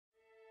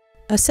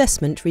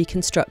Assessment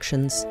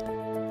reconstructions.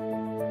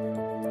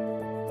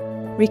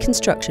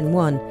 Reconstruction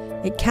 1.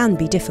 It can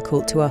be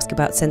difficult to ask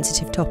about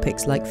sensitive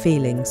topics like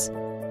feelings.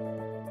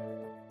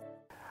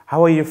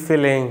 How are you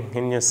feeling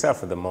in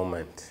yourself at the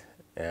moment,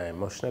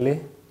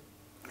 emotionally?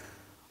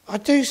 I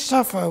do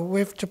suffer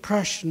with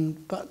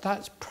depression, but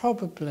that's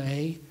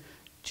probably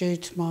due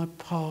to my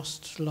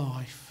past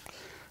life.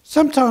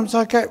 Sometimes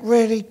I get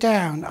really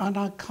down and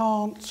I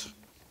can't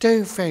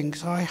do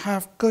things. I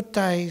have good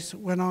days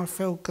when I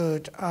feel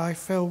good. I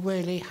feel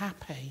really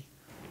happy.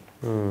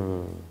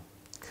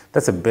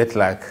 That's a bit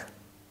like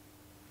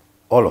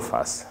all of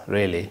us,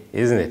 really,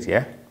 isn't it,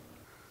 yeah?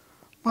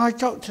 My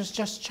doctor's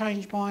just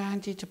changed my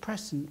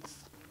antidepressants.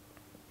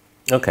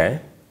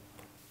 Okay.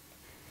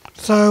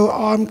 So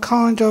I'm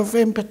kind of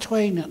in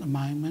between at the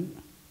moment.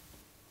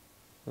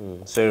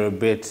 So you're a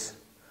bit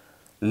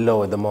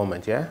low at the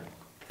moment, yeah?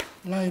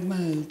 Low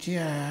mood,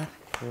 yeah.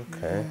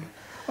 Okay. Yeah.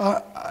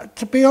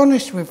 To be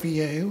honest with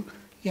you,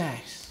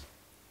 yes.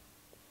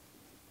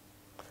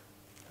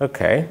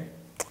 Okay.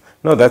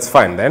 No, that's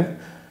fine then.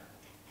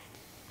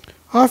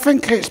 I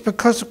think it's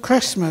because of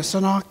Christmas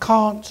and I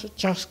can't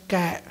just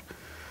get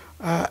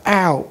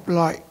out,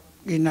 like,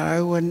 you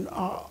know, and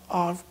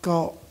I've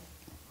got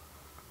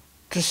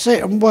to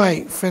sit and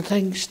wait for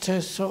things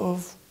to sort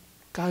of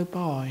go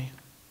by.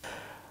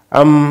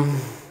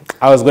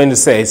 I was going to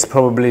say it's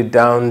probably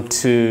down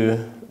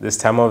to this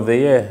time of the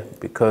year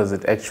because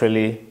it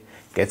actually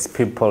gets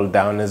people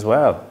down as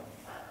well,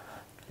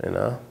 you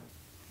know.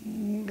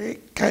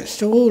 It gets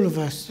to all of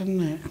us,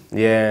 doesn't it?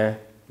 Yeah,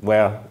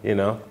 well, you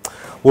know,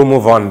 we'll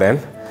move on then.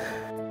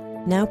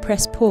 Now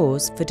press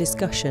pause for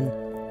discussion.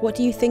 What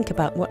do you think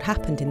about what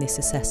happened in this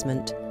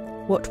assessment?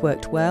 What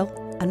worked well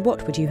and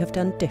what would you have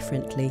done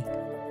differently?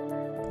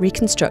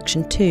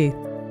 Reconstruction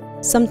 2.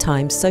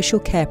 Sometimes social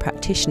care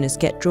practitioners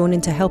get drawn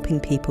into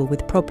helping people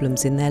with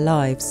problems in their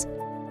lives.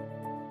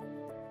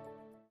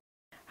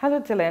 Hello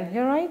Dylan,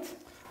 you alright?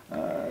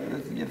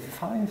 You're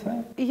fine,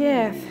 thanks.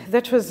 Yes,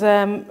 that was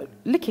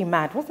licking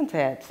mad, wasn't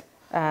it?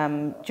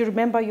 Do you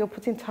remember you were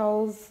putting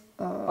towels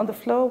on the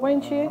floor,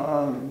 weren't you?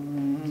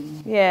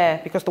 Yeah,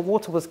 because the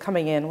water was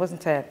coming in,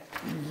 wasn't it?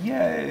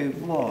 Yeah, it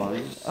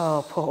was.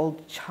 Oh, poor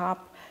old chap.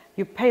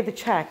 You paid the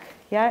check,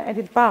 yeah, and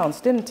it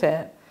bounced, didn't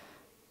it?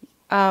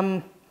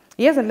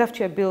 He hasn't left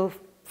you a bill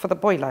for the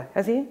boiler,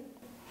 has he?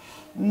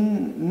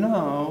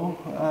 No.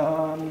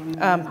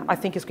 I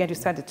think he's going to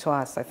send it to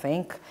us, I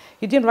think.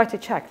 You didn't write a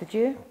check, did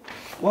you?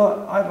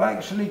 Well, I've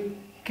actually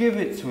given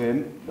it to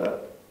him,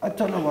 but I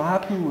don't know what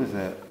happened with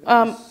it.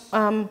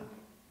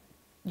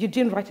 You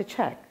didn't write a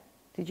check.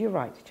 Did you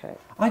write a check?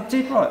 I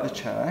did write a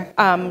check.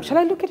 Shall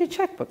I look at your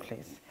checkbook,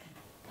 please?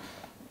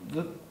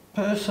 The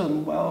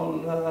person,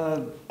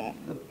 well,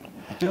 the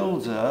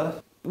builder...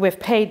 We've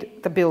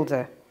paid the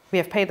builder. We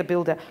have paid the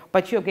builder,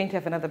 but you're going to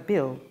have another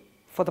bill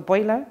for the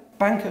boiler?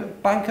 Bank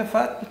of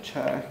had the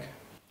check.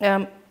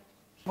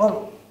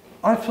 Well,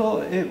 I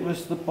thought it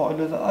was the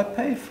boiler that I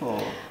paid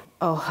for.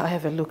 Oh, I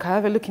have a look. I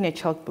have a look in your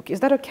checkbook. Is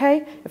that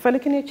okay if I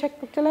look in your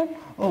checkbook, Dylan?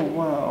 Oh,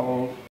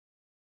 wow.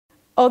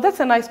 Oh,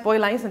 that's a nice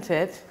boiler, isn't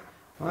it?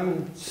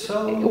 I'm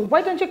so...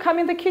 Why don't you come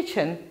in the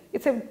kitchen?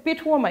 It's a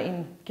bit warmer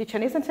in the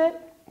kitchen, isn't it?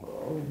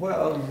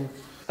 Well...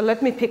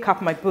 Let me pick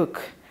up my book.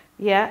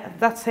 Yeah,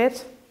 that's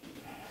it.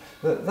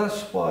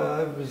 That's why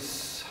I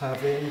was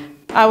having...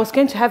 I was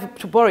going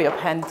to borrow your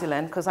pen,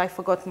 Dylan, because I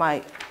forgot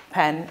my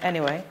pen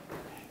anyway.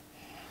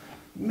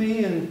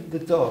 Me and the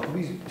dog,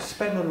 we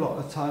spend a lot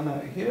of time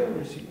out here,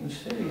 as you can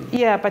see.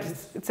 Yeah, but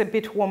it's a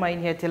bit warmer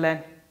in here,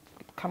 Dylan.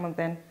 Come on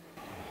then.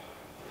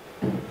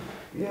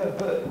 Yeah,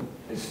 but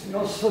it's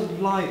not so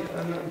light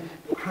and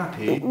I'm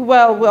happy.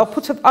 Well,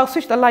 I'll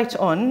switch the light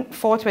on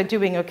for what we're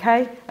doing,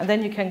 okay? And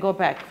then you can go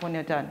back when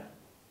you're done.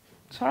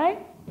 It's all right?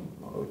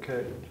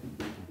 Okay.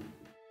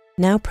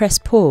 Now press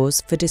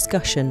pause for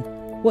discussion.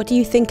 What do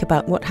you think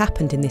about what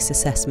happened in this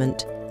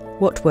assessment?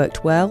 What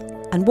worked well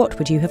and what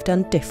would you have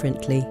done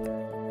differently?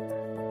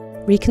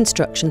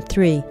 Reconstruction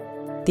 3.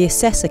 The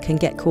assessor can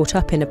get caught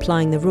up in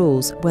applying the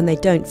rules when they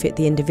don't fit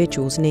the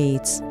individual's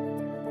needs.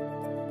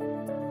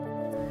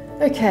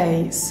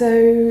 Okay, so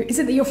is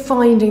it that you're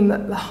finding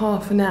that the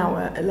half an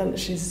hour at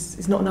lunch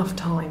is not enough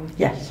time?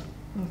 Yes.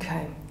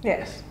 Okay.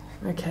 Yes.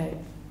 Okay,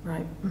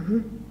 right.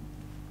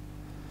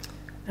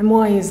 And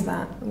why is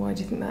that? Why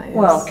do you think that is?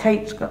 Well,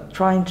 Kate's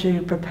trying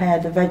to prepare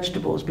the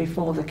vegetables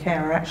before the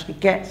carer actually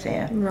gets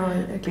here.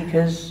 Right, okay.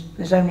 Because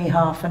there's only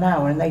half an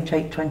hour and they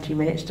take 20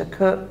 minutes to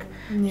cook.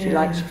 Yeah. She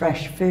likes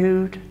fresh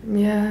food.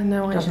 Yeah,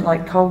 no, I doesn't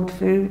like cold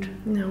food.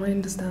 No, I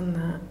understand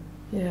that.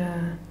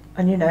 Yeah.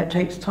 And you know, it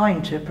takes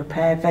time to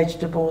prepare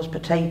vegetables,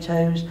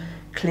 potatoes,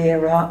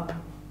 clear up,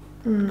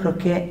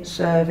 cook it,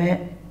 serve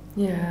it.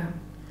 Yeah.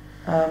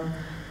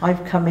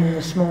 I've come in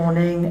this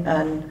morning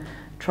and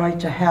tried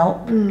to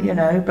help, you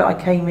know, but I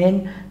came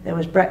in, there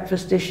was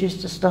breakfast dishes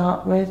to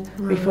start with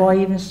before I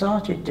even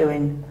started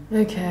doing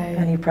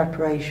any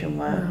preparation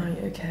work. Right,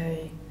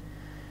 okay.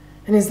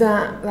 And is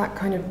that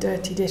kind of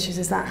dirty dishes,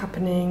 is that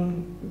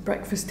happening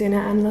breakfast,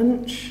 dinner and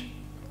lunch?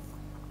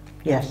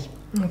 Yes.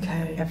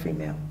 Okay. Every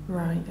meal.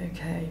 Right,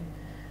 okay.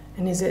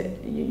 And is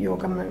it your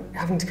government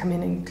having to come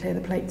in and clear the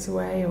plates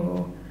away,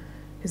 or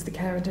is the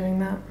carer doing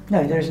that?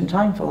 No, there isn't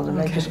time for them.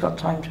 Okay. They've just got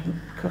time to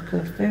cook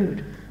the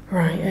food.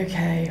 Right,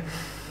 okay.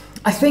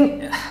 I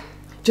think,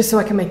 just so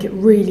I can make it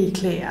really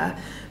clear,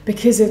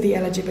 because of the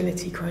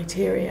eligibility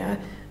criteria,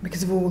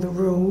 because of all the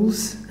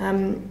rules,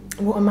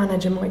 what a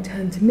manager might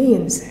turn to me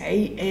and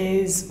say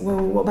is, well,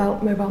 what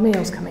about mobile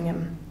meals coming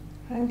in?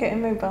 I'm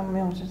getting mobile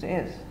meals as it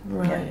is.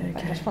 Right, yeah,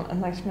 okay. I just want a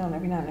nice meal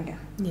every now and again.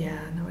 Yeah,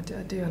 no,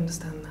 I do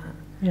understand that.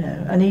 You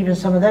know, and even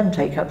some of them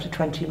take up to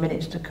 20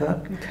 minutes to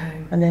cook.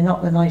 Okay. And they're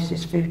not the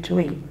nicest food to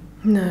eat.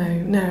 No, I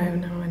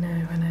know.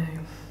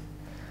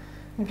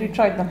 Have you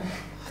tried them?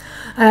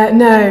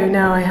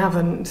 No, I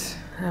haven't.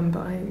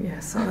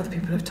 But some other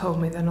people have told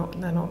me they're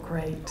not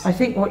great. I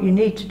think what you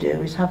need to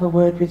do is have a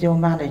word with your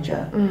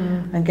manager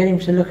and get him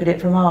to look at it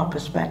from our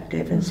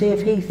perspective and see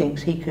if he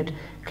thinks he could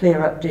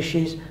clear up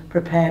dishes,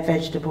 prepare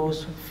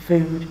vegetables,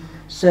 food,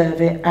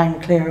 serve it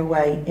and clear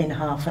away in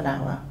half an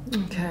hour.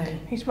 Okay.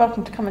 He's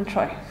welcome to come and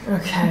try.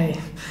 Okay.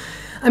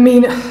 I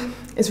mean,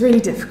 it's really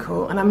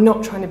difficult, and I'm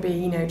not trying to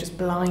be, just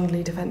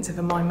blindly defensive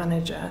of my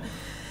manager.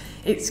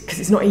 It's because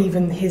it's not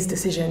even his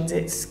decisions,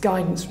 it's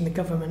guidance from the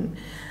government.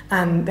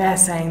 And they're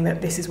saying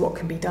that this is what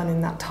can be done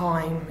in that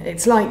time.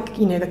 It's like,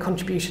 the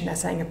contribution they're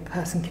saying a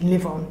person can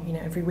live on,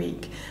 every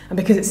week. And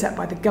because it's set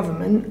by the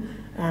government,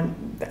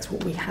 that's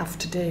what we have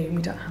to do, and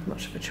we don't have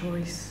much of a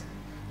choice.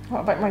 What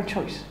about my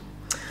choice?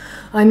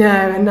 I know,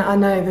 and I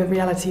know the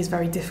reality is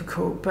very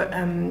difficult, but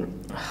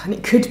and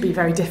it could be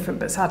very different,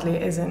 but sadly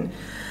it isn't.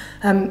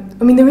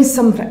 There is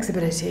some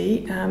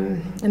flexibility,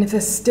 and if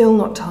there's still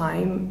not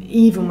time,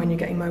 even when you're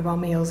getting mobile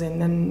meals in,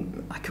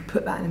 then I could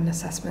put that in an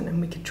assessment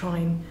and we could try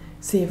and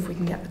see if we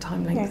can get the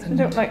time lengthened.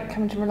 I don't like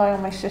having to rely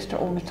on my sister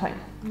all the time.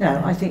 No,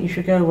 I think you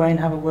should go away and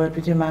have a word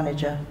with your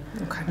manager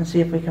Okay. and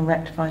see if we can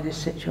rectify this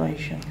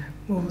situation.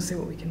 Well, we'll see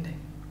what we can do.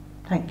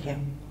 Thank you.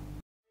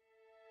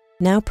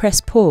 Now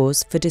press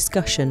pause for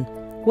discussion.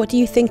 What do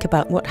you think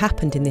about what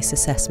happened in this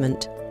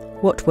assessment?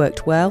 What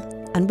worked well,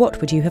 and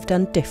what would you have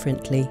done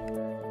differently?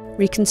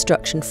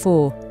 Reconstruction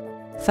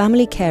 4.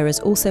 Family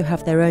carers also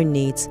have their own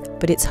needs,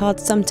 but it's hard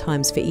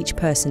sometimes for each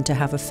person to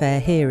have a fair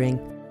hearing.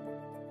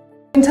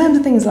 In terms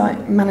of things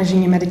like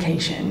managing your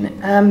medication,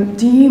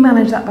 do you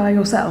manage that by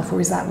yourself,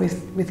 or is that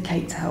with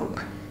Kate's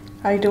help?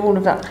 I do all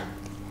of that.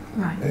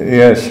 Right.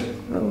 Yes.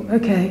 Oh,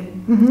 okay.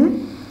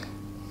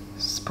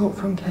 Support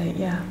from Kate,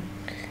 yeah.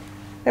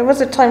 There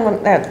was a time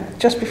when,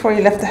 just before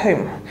he left the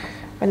home,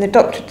 when the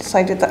doctor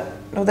decided that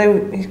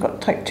although he's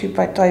got type 2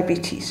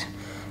 diabetes,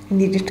 he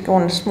needed to go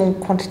on a small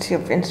quantity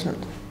of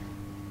insulin.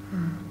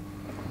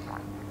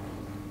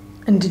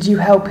 And did you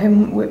help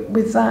him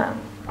with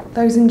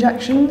those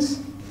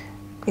injections?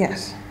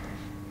 Yes.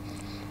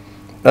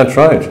 That's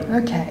right.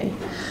 Okay.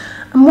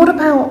 And what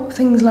about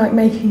things like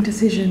making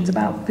decisions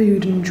about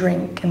food and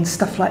drink and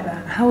stuff like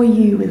that? How are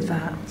you with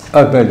that?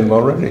 I've made them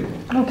already.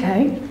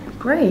 Okay,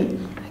 great.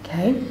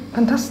 Okay,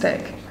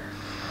 fantastic.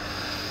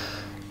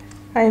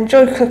 I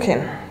enjoy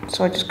cooking,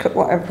 so I just cook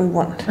whatever we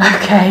want.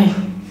 Okay.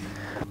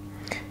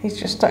 He's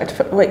just started to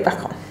put the weight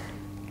back on.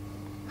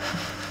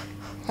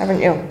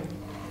 Haven't you?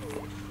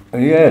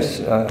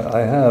 Yes, I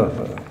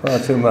have. Far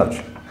too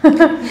much.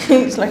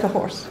 He eats like a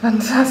horse.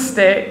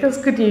 Fantastic. That's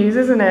good news,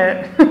 isn't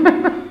it?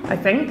 I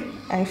think.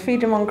 I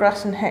feed him on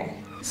grass and hay.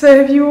 So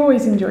have you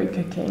always enjoyed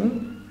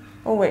cooking?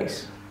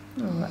 Always.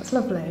 Oh, that's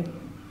lovely.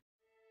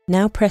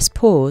 Now press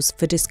pause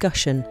for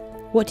discussion.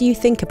 What do you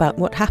think about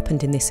what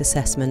happened in this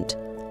assessment?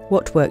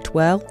 What worked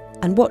well,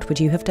 and what would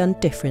you have done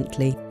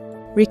differently?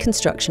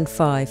 Reconstruction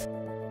 5.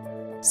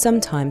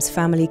 Sometimes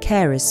family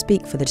carers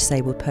speak for the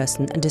disabled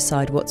person and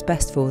decide what's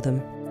best for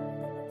them.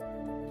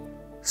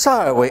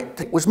 So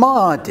it was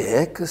my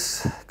idea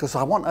because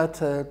I want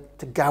her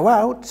to go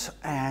out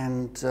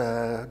and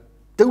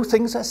do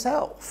things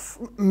herself,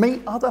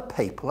 meet other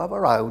people of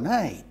her own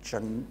age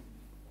and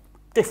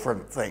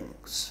different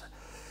things.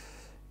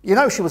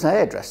 She was a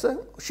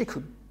hairdresser, she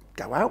could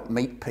go out,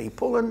 meet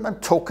people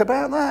and talk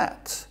about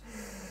that.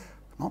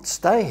 Not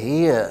stay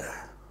here,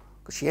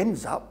 because she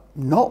ends up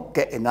not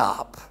getting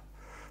up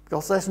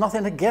because there's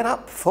nothing to get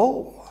up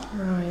for.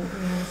 Right,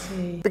 yeah, I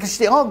see.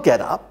 Because I get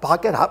up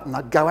and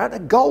I go out to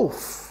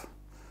golf.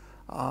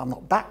 I'm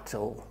not back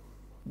till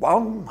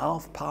 1,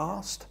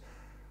 1:30.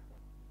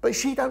 But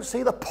she don't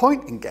see the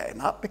point in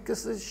getting up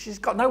because she's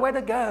got nowhere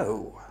to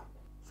go.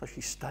 So she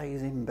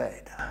stays in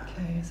bed.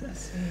 Okay, I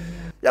see.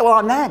 Yeah, well,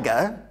 I nag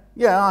her.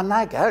 Yeah, I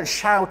nag her and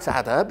shout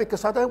at her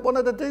because I don't want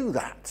her to do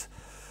that.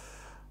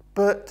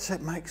 But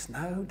it makes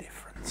no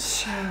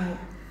difference. Right,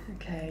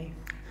 okay.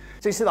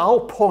 So you see, the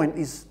whole point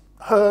is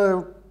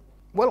her,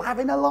 well,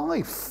 having a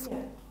life.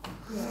 Yeah.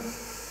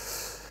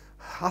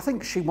 I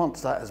think she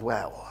wants that as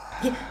well.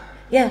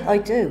 Yeah, I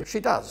do. She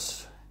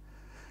does.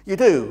 You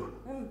do?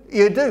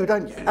 You do,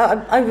 don't you?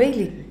 I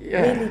really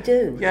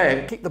do.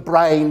 Yeah, keep the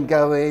brain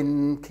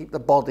going, keep the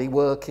body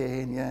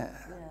working, yeah.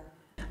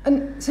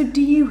 And so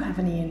do you have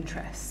any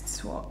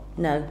interests? What?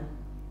 No.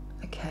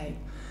 Okay.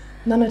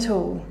 None at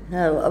all?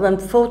 No,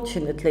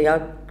 unfortunately,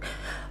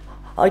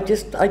 I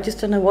just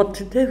don't know what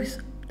to do.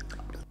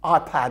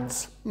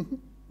 iPads.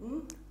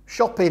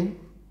 Shopping.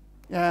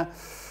 Yeah.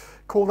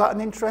 Call that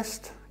an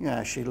interest?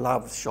 Yeah, she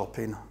loves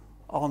shopping.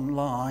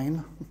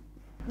 Online.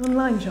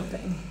 Online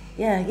shopping?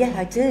 Yeah,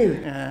 I do.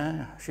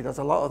 Yeah, she does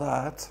a lot of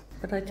that.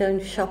 But I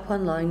don't shop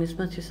online as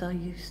much as I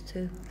used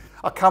to.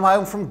 I come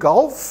home from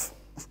golf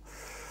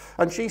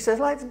and she says,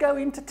 let's go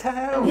into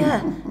town.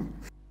 Yeah.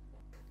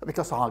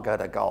 Because I go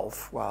to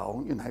golf,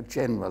 well, you know,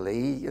 generally,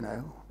 you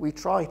know, we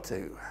try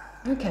to.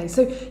 Okay,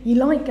 so you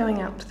like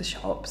going out to the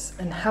shops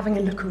and having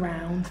a look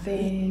around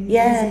things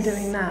yes. and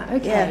doing that.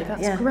 Okay,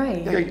 that's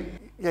great.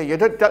 Yeah, you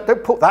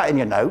don't put that in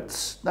your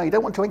notes. No, you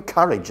don't want to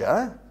encourage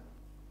her.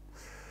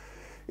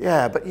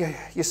 Yeah, but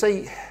you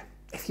see,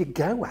 if you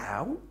go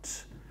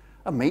out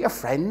and meet a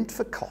friend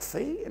for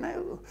coffee, you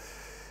know,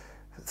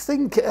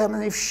 think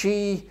if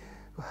she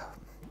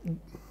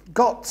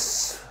got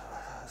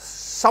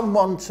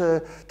someone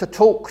to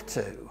talk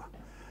to,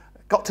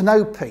 got to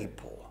know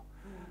people,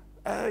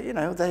 you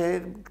know,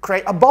 they'd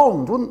create a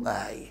bond, wouldn't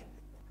they?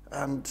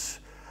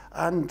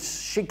 And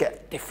she'd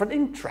get different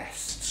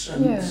interests.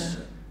 And yeah.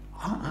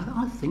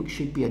 I think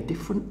she'd be a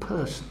different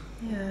person.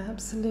 Yeah,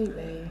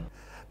 absolutely.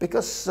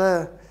 Because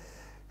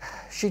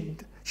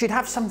she'd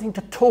have something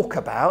to talk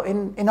about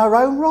in her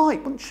own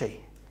right, wouldn't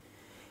she?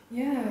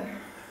 Yeah.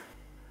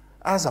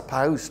 As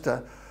opposed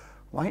to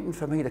waiting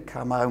for me to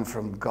come home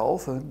from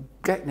golf and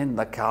getting in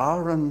the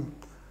car and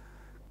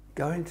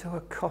going to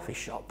a coffee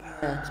shop.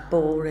 Yeah, it's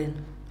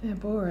boring. Yeah,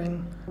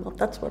 boring. Well,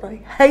 that's what I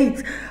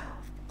hate.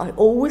 I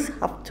always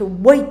have to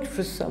wait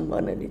for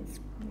someone, and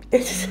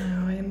it's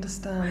no, I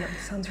understand. That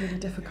sounds really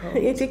difficult.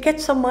 It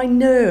gets on my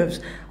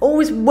nerves.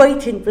 Always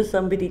waiting for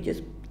somebody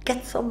just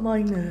gets on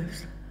my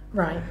nerves.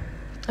 Right.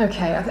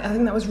 Okay, I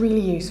think that was really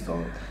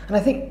useful. And I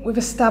think we've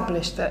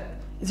established that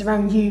it's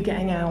around you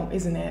getting out,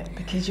 isn't it?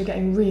 Because you're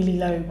getting really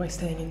low by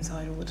staying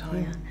inside all the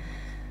time.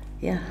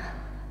 Yeah.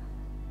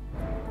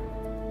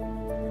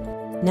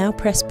 Now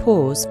press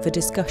pause for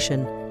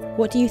discussion.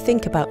 What do you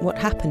think about what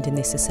happened in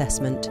this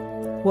assessment?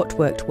 What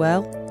worked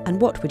well,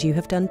 and what would you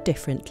have done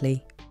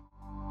differently?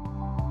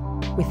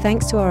 With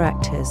thanks to our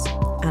actors,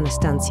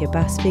 Anastasia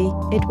Basfi,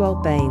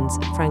 Idwal Baines,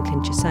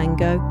 Franklin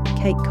Chisango,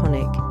 Kate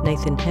Connick,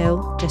 Nathan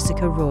Hill,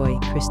 Jessica Roy,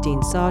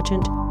 Christine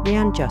Sargent,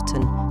 Rhiann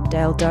Jutton,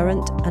 Dale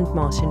Durrant and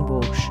Martin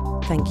Walsh.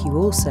 Thank you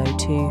also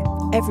to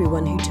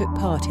everyone who took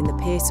part in the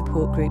peer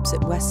support groups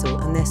at WECIL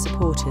and their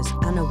supporters,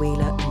 Anna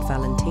Wheeler and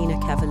Valentina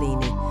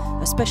Cavallini.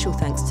 A special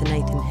thanks to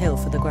Nathan Hill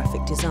for the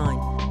graphic design,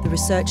 the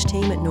research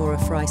team at Norah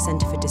Fry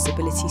Centre for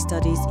Disability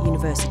Studies,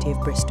 University of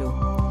Bristol.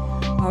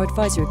 Our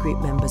advisory group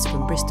members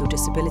from Bristol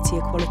Disability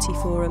Equality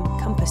Forum,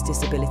 Compass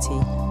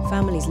Disability,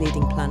 Families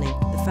Leading Planning,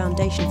 the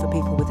Foundation for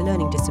People with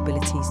Learning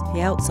Disabilities,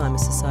 the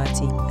Alzheimer's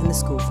Society and the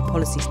School for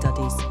Policy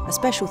Studies. A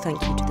special thank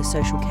you to the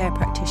social care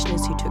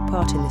practitioners who took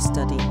part in this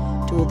study,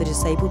 to all the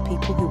disabled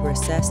people who were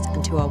assessed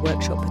and to our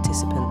workshop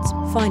participants.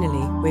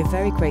 Finally, we're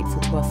very grateful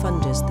to our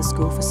funders, the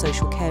School for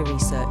Social Care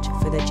Research,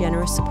 for their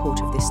generous support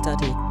of this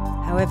study.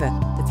 However,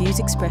 the views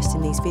expressed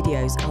in these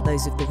videos are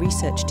those of the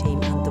research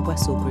team and the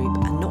WECIL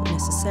group and not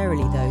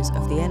necessarily those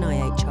of the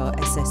NIHR,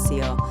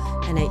 SSCR,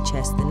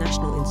 NHS, the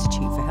National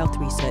Institute for Health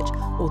Research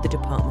or the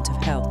Department of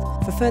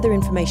Health. For further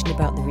information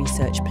about the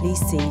research, please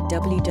see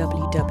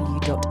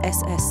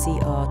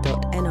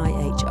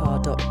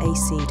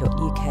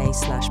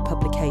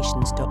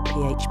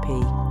www.sscr.nih.ac.uk/publications.php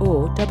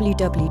or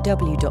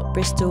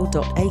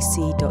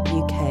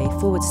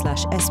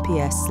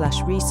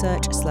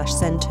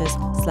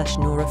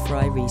www.bristol.ac.uk/SPS/research/centres/Norah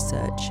Fry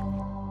Research.